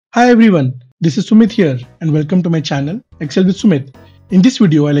Hi everyone, this is Sumit here and welcome to my channel Excel with Sumit. In this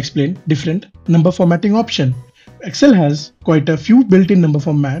video I'll explain different number formatting option. Excel has quite a few built-in number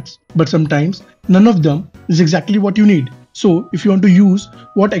formats, but sometimes none of them is exactly what you need. So if you want to use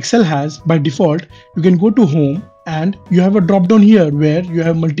what Excel has by default, you can go to Home and you have a drop down here where you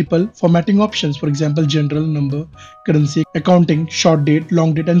have multiple formatting options, for example general, number, currency, accounting, short date,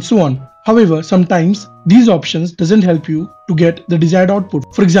 long date and so on. However, sometimes these options doesn't help you to get the desired output.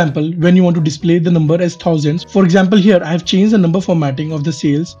 For example, when you want to display the number as thousands, for example here I have changed the number formatting of the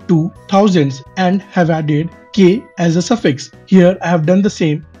sales to thousands and have added K as a suffix. Here I have done the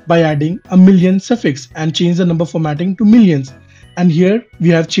same by adding a million suffix and changed the number formatting to millions. And here we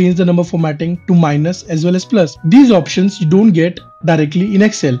have changed the number formatting to minus as well as plus. These options you don't get directly in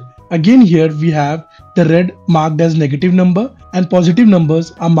Excel. Again here we have the red marked as negative number and positive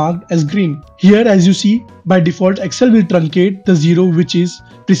numbers are marked as green. Here as you see, by default Excel will truncate the 0 which is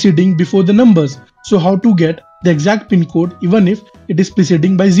preceding before the numbers. So how to get the exact pin code even if it is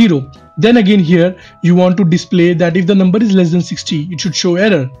preceding by 0. Then again here you want to display that if the number is less than 60 it should show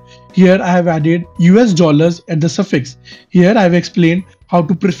error. Here I have added US dollars at the suffix. Here I have explained how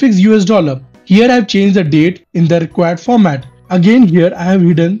to prefix US dollar. Here I have changed the date in the required format. Again here I have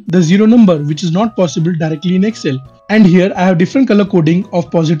hidden the 0 number which is not possible directly in Excel. And here I have different color coding of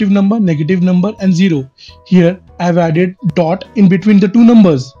positive number, negative number and 0. Here I have added dot in between the two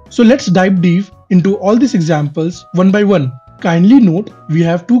numbers. So let's dive deep into all these examples one by one. Kindly note we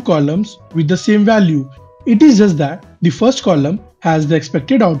have two columns with the same value. It is just that the first column has the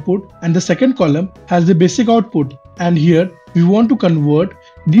expected output and the second column has the basic output. And here we want to convert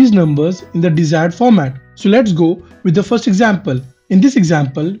these numbers in the desired format. So let's go with the first example. In this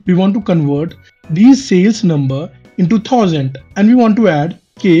example, we want to convert these sales number into 1000 and we want to add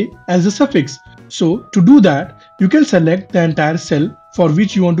K as a suffix. So to do that, you can select the entire cell for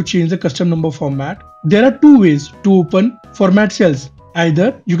which you want to change the custom number format. There are two ways to open format cells.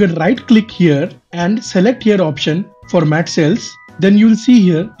 Either you can right click here and select here option format cells. Then you will see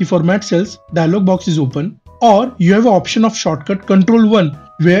here the format cells dialog box is open. Or you have an option of shortcut Ctrl 1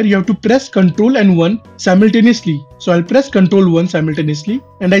 where you have to press Ctrl and 1 simultaneously. So I'll press Ctrl 1 simultaneously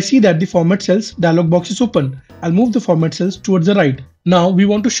and I see that the format cells dialog box is open. I'll move the format cells towards the right. Now we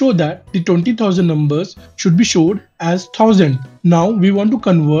want to show that the 20,000 numbers should be showed as 1000. Now we want to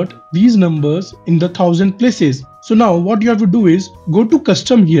convert these numbers in the 1000 places. So now what you have to do is go to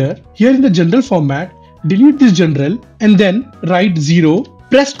custom here. Here in the general format, delete this general and then write 0,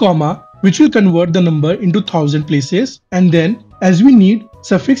 press comma, which will convert the number into 1000 places. And then as we need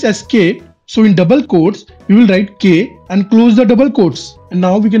suffix as K, so in double quotes, we will write K and close the double quotes. And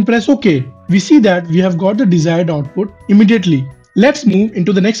now we can press OK. We see that we have got the desired output immediately. Let's move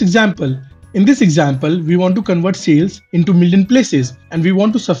into the next example. In this example, we want to convert sales into million places and we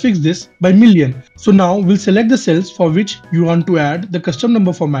want to suffix this by million. So now we'll select the cells for which you want to add the custom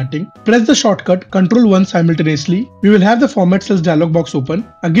number formatting. Press the shortcut Ctrl 1 simultaneously. We will have the format cells dialog box open.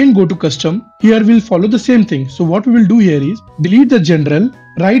 Again go to custom. Here we'll follow the same thing. So what we will do here is delete the general,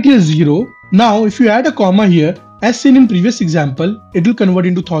 write here 0. Now if you add a comma here, as seen in previous example, it will convert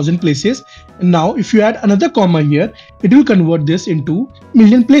into 1000 places. And now if you add another comma here, it will convert this into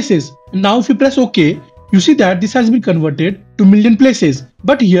million places. And now if you press OK, you see that this has been converted to million places.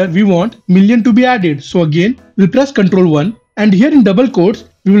 But here we want million to be added. So again, we'll press Ctrl 1 and here in double quotes,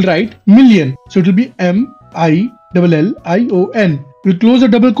 we will write million. So it will be M-I-L-L-I-O-N. We'll close the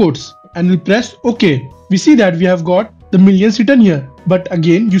double quotes and we'll press OK. We see that we have got the millions written here. But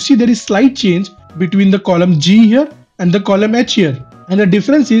again, you see there is slight change between the column G here and the column H here. And the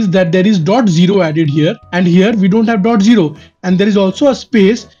difference is that there is dot 0 added here and here we don't have dot 0 and there is also a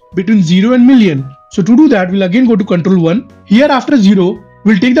space between 0 and million. So to do that, we'll again go to Ctrl 1. Here after 0,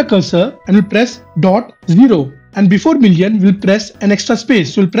 we'll take the cursor and we'll press dot 0 and before million, we'll press an extra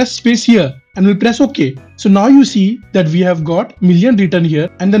space. So we'll press space here and we'll press OK. So now you see that we have got million written here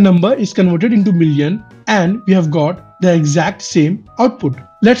and the number is converted into million and we have got the exact same output.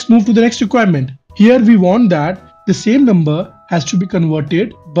 Let's move to the next requirement. Here we want that the same number has to be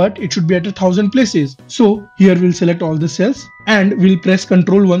converted but it should be at 1000 places. So here we'll select all the cells and we'll press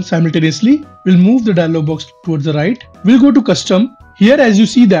Ctrl 1 simultaneously. We'll move the dialog box towards the right. We'll go to custom. Here as you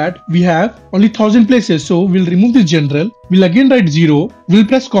see that we have only 1000 places. So we'll remove this general. We'll again write 0. We'll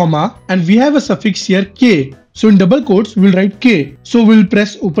press comma and we have a suffix here K. So in double quotes we'll write K. So we'll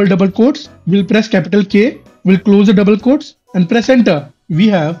press open double quotes. We'll press capital K. We'll close the double quotes and press enter. We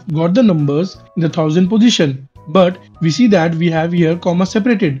have got the numbers in the 1000 position, but we see that we have here comma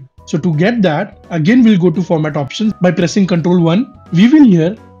separated. So to get that, again we'll go to format options by pressing Ctrl 1. We will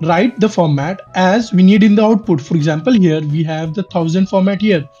here write the format as we need in the output. For example, here we have the 1000 format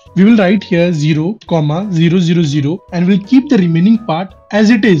here. We will write here 0, 000 and we'll keep the remaining part as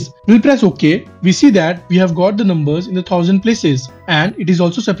it is. We'll press OK. We see that we have got the numbers in the 1000 places and it is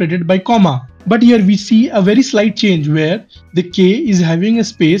also separated by comma. But here we see a very slight change where the K is having a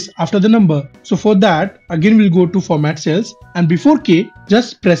space after the number. So for that, again we'll go to format cells and before K,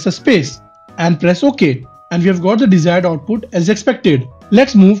 just press a space and press OK. And we have got the desired output as expected.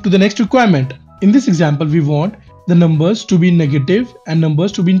 Let's move to the next requirement. In this example, we want the numbers to be in negative and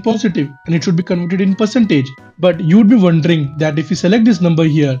numbers to be in positive, and it should be converted in percentage. But you would be wondering that if we select this number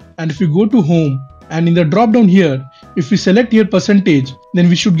here and if we go to home and in the drop down here, if we select here percentage, then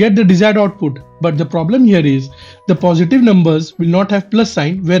we should get the desired output. But the problem here is the positive numbers will not have plus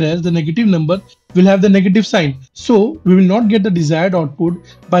sign, whereas the negative number will have the negative sign. So we will not get the desired output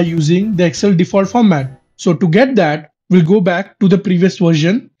by using the Excel default format. So to get that, we'll go back to the previous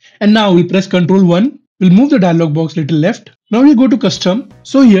version and now we'll press Ctrl 1. We'll move the dialog box little left. Now we'll go to custom.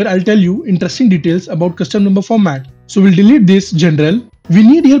 So here I'll tell you interesting details about custom number format. So we'll delete this general. We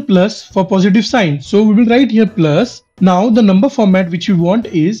need here plus for positive sign. So we will write here plus. Now the number format which we want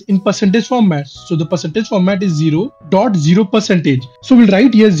is in percentage format. So the percentage format is 0.0%. So we'll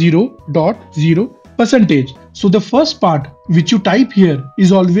write here 0.0%. So the first part which you type here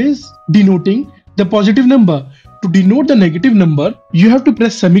is always denoting the positive number. To denote the negative number, you have to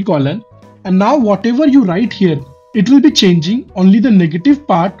press semicolon, and now whatever you write here, it will be changing only the negative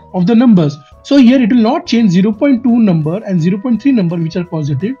part of the numbers. So here it will not change 0.2 number and 0.3 number which are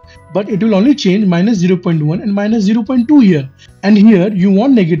positive, but it will only change minus 0.1 and minus 0.2 here. And here you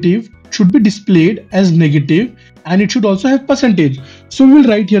want negative should be displayed as negative and it should also have percentage. So we will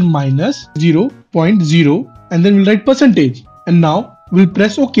write here minus 0.0 and then we'll write percentage, and now we'll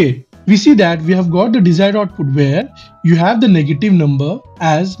press OK. We see that we have got the desired output where you have the negative number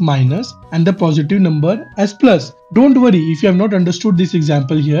as minus and the positive number as plus. Don't worry if you have not understood this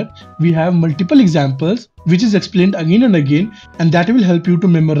example here. We have multiple examples which is explained again and again, and that will help you to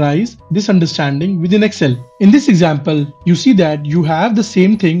memorize this understanding within Excel. In this example, you see that you have the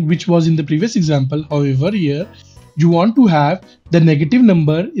same thing which was in the previous example. However, here you want to have the negative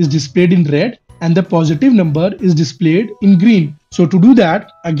number is displayed in red and the positive number is displayed in green. So to do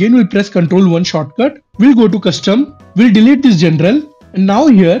that, again we'll press Ctrl 1 shortcut. We'll go to custom. We'll delete this general. And now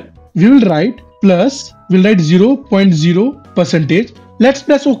here we will write plus. We'll write 0.0%. Let's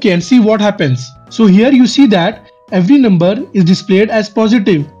press OK and see what happens. So here you see that every number is displayed as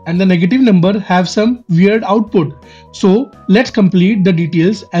positive and the negative number have some weird output. So let's complete the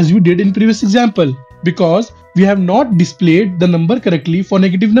details as we did in previous example, because we have not displayed the number correctly for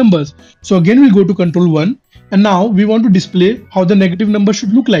negative numbers. So again we'll go to Ctrl 1 and now we want to display how the negative number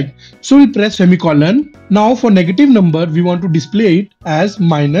should look like. So we'll press semicolon. Now for negative number we want to display it as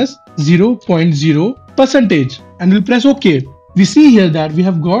minus 0.0% and we'll press OK. We see here that we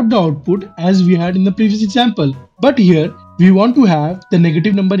have got the output as we had in the previous example, but here we want to have the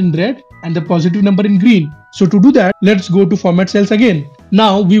negative number in red and the positive number in green. So to do that, let's go to format cells again.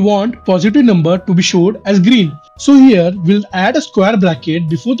 Now we want positive number to be showed as green. So here we'll add a square bracket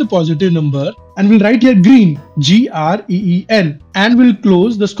before the positive number and we'll write here green, GREEN, and we'll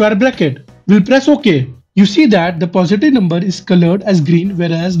close the square bracket. We'll press OK. You see that the positive number is colored as green,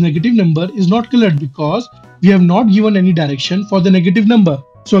 whereas negative number is not colored because we have not given any direction for the negative number.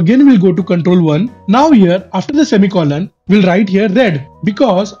 So again we'll go to Ctrl 1. Now here after the semicolon we'll write here red,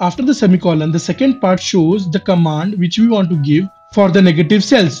 because after the semicolon the second part shows the command which we want to give for the negative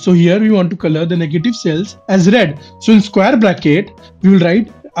cells. So here we want to color the negative cells as red. So in square bracket we will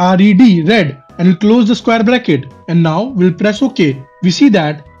write RED, red, and we'll close the square bracket, and now we'll press OK. We see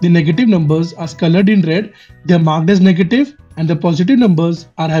that the negative numbers are colored in red, they are marked as negative, and the positive numbers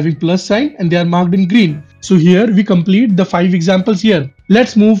are having plus sign and they are marked in green. So here we complete the 5 examples here.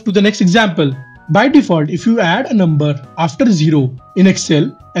 Let's move to the next example. By default, if you add a number after 0 in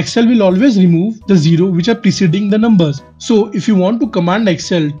Excel, Excel will always remove the 0 which are preceding the numbers. So if you want to command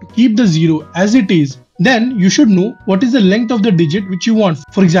Excel to keep the 0 as it is, then you should know what is the length of the digit which you want.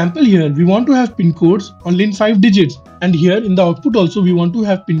 For example, here we want to have pin codes only in 5 digits, and here in the output also we want to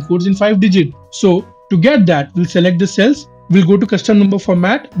have pin codes in 5 digits. So to get that, we'll select the cells. We'll go to custom number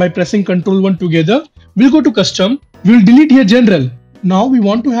format by pressing Ctrl 1 together. We'll go to custom. We'll delete here general. Now we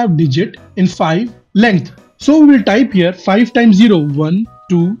want to have digit in 5 length. So we will type here 5 times 0, 1,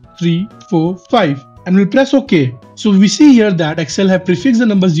 2, 3, 4, 5, and we'll press OK. So we see here that Excel have prefixed the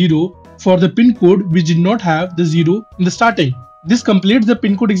number 0 for the pin code which did not have the 0 in the starting. This completes the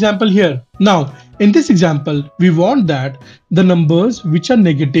pin code example here. Now in this example we want that the numbers which are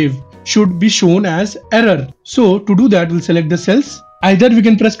negative should be shown as error. So to do that we'll select the cells. Either we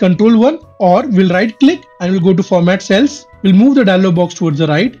can press Ctrl 1 or we'll right click and we'll go to format cells. We'll move the dialog box towards the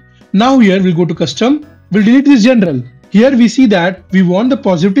right. Now here we'll go to custom. We'll delete this general. Here we see that we want the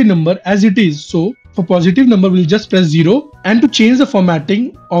positive number as it is. So for positive number, we'll just press 0. And to change the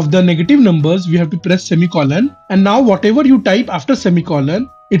formatting of the negative numbers, we have to press semicolon. And now whatever you type after semicolon,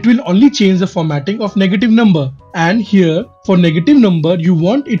 it will only change the formatting of negative number. And here for negative number, you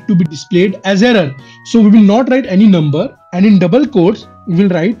want it to be displayed as error. So we will not write any number, and in double quotes, we will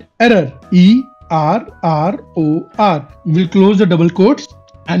write error, ERROR. We will close the double quotes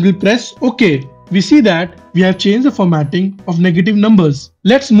and we'll press OK. We see that we have changed the formatting of negative numbers.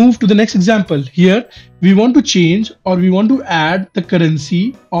 Let's move to the next example. Here we want to change or we want to add the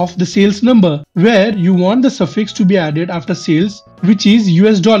currency of the sales number, where you want the suffix to be added after sales, which is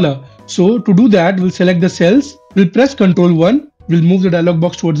US dollar. So to do that, we'll select the cells, we'll press Ctrl 1, we'll move the dialog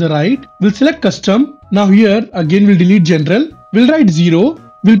box towards the right, we'll select custom. Now here again we'll delete general, we'll write 0,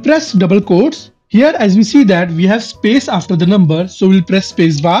 we'll press double quotes. Here as we see that we have space after the number, so we'll press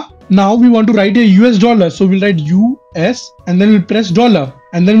space bar. Now we want to write a US dollar, so we'll write US and then we'll press dollar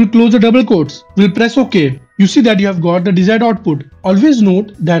and then we'll close the double quotes. We'll press OK. You see that you have got the desired output. Always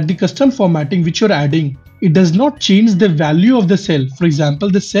note that the custom formatting which you're adding, it does not change the value of the cell. For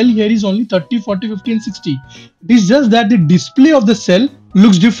example, the cell here is only 30, 40, 50 and 60. It is just that the display of the cell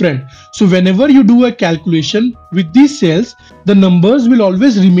looks different. So whenever you do a calculation with these cells, the numbers will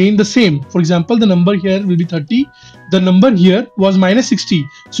always remain the same. For example, the number here will be 30. The number here was minus 60.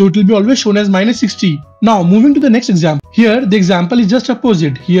 So it will be always shown as minus 60. Now moving to the next example. Here the example is just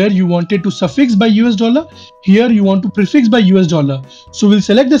opposite. Here you wanted to suffix by US dollar. Here you want to prefix by US dollar. So we'll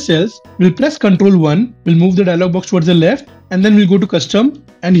select the cells. We'll press Ctrl 1. We'll move the dialog box towards the left. And then we'll go to custom.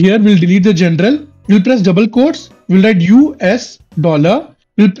 And here we'll delete the general. We'll press double quotes. We'll write US dollar.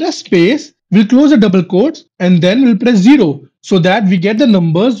 We'll press space. We'll close the double quotes and then we'll press 0 so that we get the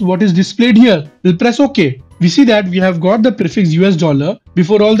numbers what is displayed here. We'll press OK. We see that we have got the prefix US dollar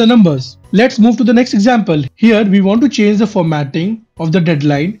before all the numbers. Let's move to the next example. Here we want to change the formatting of the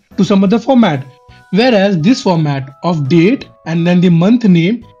deadline to some other format, whereas this format of date and then the month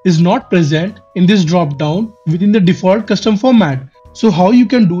name is not present in this drop down within the default custom format. So how you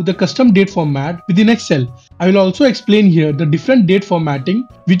can do the custom date format within Excel. I will also explain here the different date formatting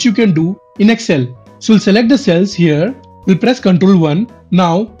which you can do in Excel. So we'll select the cells here. We'll press Ctrl 1.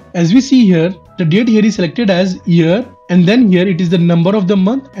 Now as we see here, the date here is selected as year, and then here it is the number of the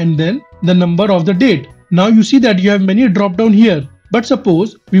month and then the number of the date. Now you see that you have many drop down here. But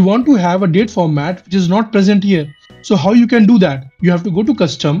suppose we want to have a date format which is not present here. So how you can do that? You have to go to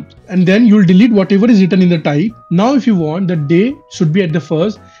custom and then you'll delete whatever is written in the type. Now if you want the day should be at the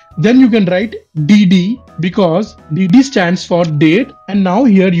first, then you can write DD because DD stands for date, and now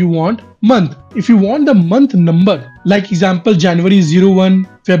here you want month. If you want the month number, like example January 01,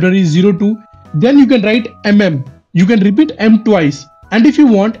 February 02, then you can write MM. You can repeat M twice. And if you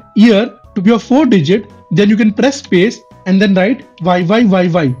want year to be a 4-digit, then you can press space and then write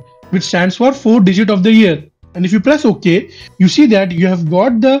YYYY, which stands for 4-digit of the year. And if you press OK, you see that you have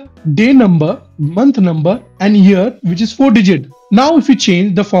got the day number, month number and year, which is 4-digit. Now if you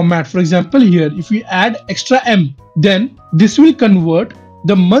change the format, for example here, if we add extra M, then this will convert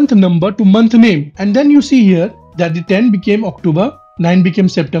the month number to month name. And then you see here that the 10 became October, 9 became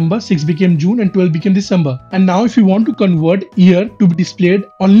September, 6 became June and 12 became December. And now if you want to convert year to be displayed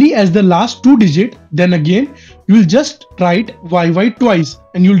only as the last 2 digit, then again you will just write YY twice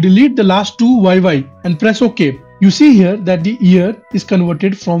and you will delete the last 2 YY and press OK. You see here that the year is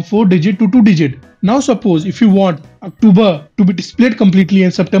converted from 4 digit to 2 digit. Now suppose if you want October to be displayed completely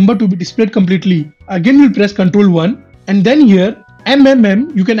and September to be displayed completely, again you will press Ctrl 1 and then here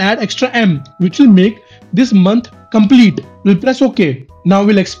MMM you can add extra M, which will make this month complete. We'll press OK. Now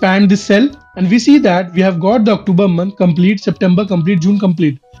we'll expand this cell and we see that we have got the October month complete, September complete, June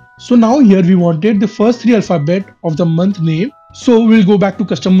complete. So now here we wanted the first 3 alphabet of the month name. So we'll go back to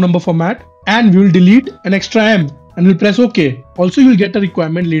custom number format and we will delete an extra M and we'll press OK. Also you will get a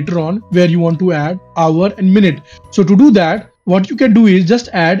requirement later on where you want to add hour and minute. So to do that, what you can do is just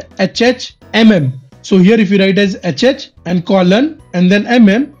add HHMM. So here if you write as HH and colon and then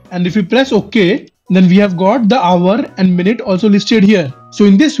MM, and if you press OK, then we have got the hour and minute also listed here. So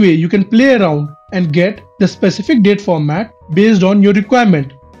in this way you can play around and get the specific date format based on your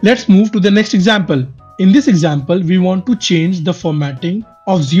requirement. Let's move to the next example. In this example we want to change the formatting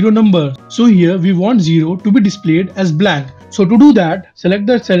of 0 number. So here we want 0 to be displayed as blank. So to do that, select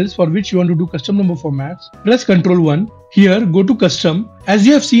the cells for which you want to do custom number formats, press Ctrl 1. Here go to custom. As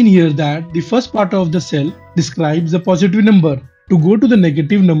you have seen here that the first part of the cell describes the positive number. To go to the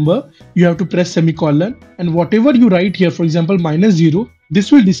negative number, you have to press semicolon, and whatever you write here, for example -0, this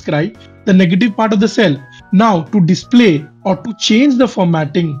will describe the negative part of the cell. Now to display or to change the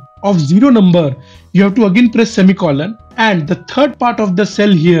formatting of 0 number, you have to again press semicolon, and the third part of the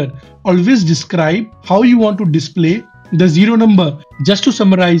cell here always describe how you want to display the 0 number. Just to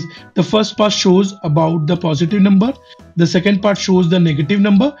summarize, the first part shows about the positive number, the second part shows the negative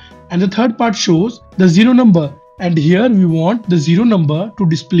number, and the third part shows the 0 number. And here we want the 0 number to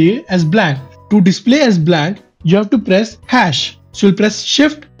display as blank. To display as blank, you have to press hash. So you'll press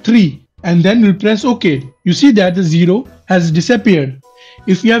shift 3 and then you'll press OK. You see that the 0 has disappeared.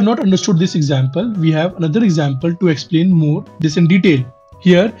 If you have not understood this example, we have another example to explain more this in detail.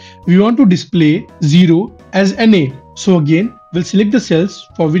 Here we want to display 0 as NA. So again, we'll select the cells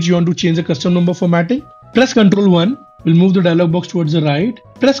for which you want to change the custom number formatting. Press Ctrl 1, we'll move the dialog box towards the right.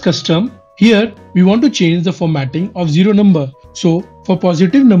 Press custom. Here we want to change the formatting of 0 number. So for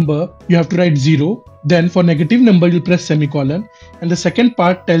positive number, you have to write 0. Then for negative number, you'll press semicolon. And the second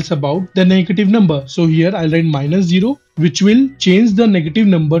part tells about the negative number. So here I'll write -0, which will change the negative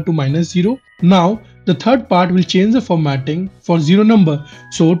number to -0. Now the third part will change the formatting for 0 number.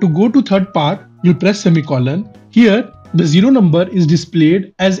 So to go to third part, you'll press semicolon. Here the 0 number is displayed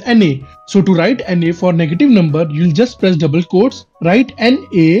as NA. So to write NA for negative number, you'll just press double quotes, write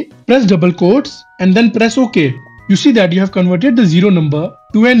NA, press double quotes, and then press OK. You see that you have converted the 0 number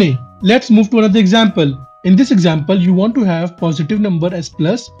to NA. Let's move to another example. In this example, you want to have positive number as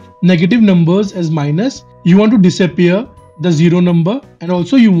plus, negative numbers as minus. You want to disappear the 0 number, and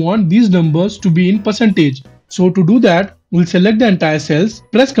also you want these numbers to be in percentage. So to do that, we'll select the entire cells,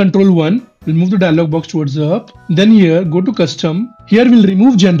 press Ctrl 1, we'll move the dialog box towards the up. Then here, go to custom. Here we'll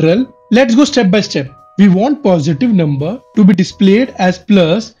remove general. Let's go step by step. We want positive number to be displayed as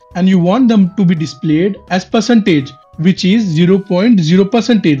plus, and you want them to be displayed as percentage, which is 0.0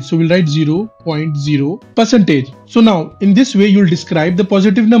 percentage. So we'll write 0.0 percentage. So now in this way, you'll describe the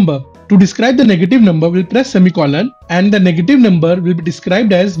positive number. To describe the negative number, we'll press semicolon, and the negative number will be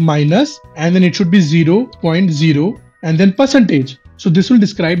described as minus, and then it should be 0.0 and then percentage. So this will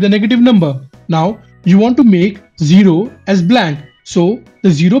describe the negative number. Now you want to make 0 as blank. So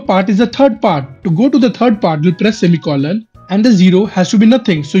the 0 part is the third part. To go to the third part, you'll press semicolon, and the 0 has to be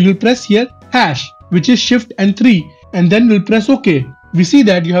nothing. So you'll press here hash, which is shift and 3, and then we'll press OK. We see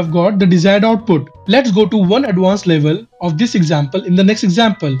that you have got the desired output. Let's go to one advanced level of this example in the next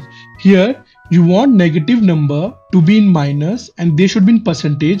example. Here you want negative number to be in minus, and they should be in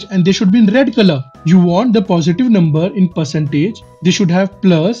percentage, and they should be in red color. You want the positive number in percentage, they should have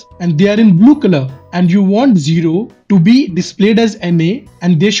plus, and they are in blue color. And you want 0 to be displayed as NA,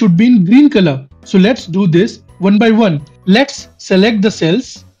 and they should be in green color. So let's do this one by one. Let's select the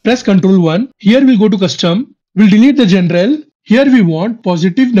cells, press Ctrl 1. Here we'll go to custom, we'll delete the general. Here we want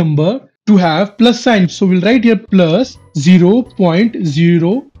positive number to have plus sign. So we'll write here plus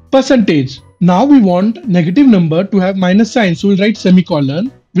 0.0 percentage. Now we want negative number to have minus sign. So we'll write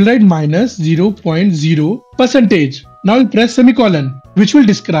semicolon. We'll write minus 0.0 percentage. Now we'll press semicolon, which will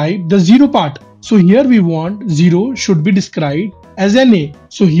describe the 0 part. So here we want 0 should be described as NA.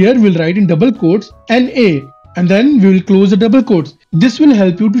 So here we'll write in double quotes NA, and then we will close the double quotes. This will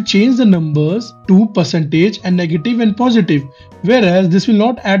help you to change the numbers to percentage and negative and positive, whereas this will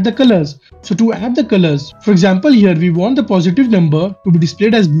not add the colors. So to add the colors, for example, here we want the positive number to be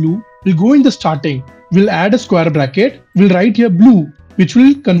displayed as blue. We'll go in the starting, we'll add a square bracket, we'll write here blue, which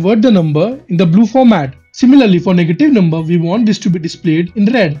will convert the number in the blue format. Similarly, for negative number, we want this to be displayed in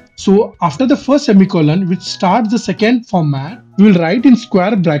red. So after the first semicolon, which starts the second format, we will write in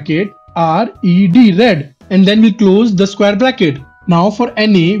square bracket RED, red, and then we'll close the square bracket. Now for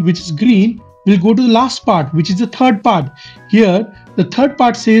NA, which is green, we'll go to the last part, which is the third part. Here, the third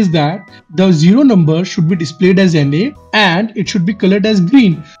part says that the 0 number should be displayed as NA, and it should be colored as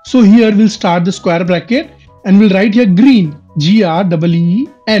green. So here we'll start the square bracket, and we'll write here green,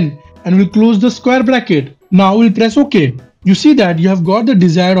 GREEN, and we'll close the square bracket. Now we'll press OK. You see that you have got the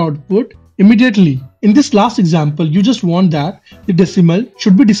desired output immediately. In this last example, you just want that the decimal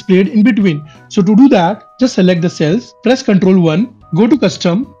should be displayed in between. So to do that, just select the cells, press Ctrl 1, go to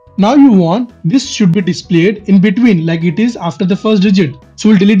custom. Now you want this should be displayed in between like it is after the first digit. So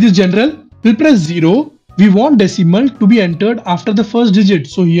we'll delete this general, we'll press 0. We want decimal to be entered after the first digit.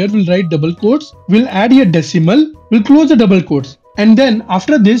 So here we'll write double quotes, we'll add here decimal, we'll close the double quotes. And then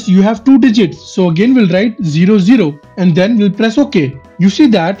after this you have 2 digits. So again we'll write 00, and then we'll press OK. You see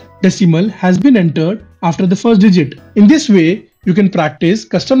that decimal has been entered after the first digit. In this way, you can practice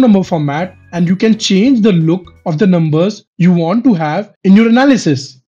custom number format, and you can change the look of the numbers you want to have in your analysis.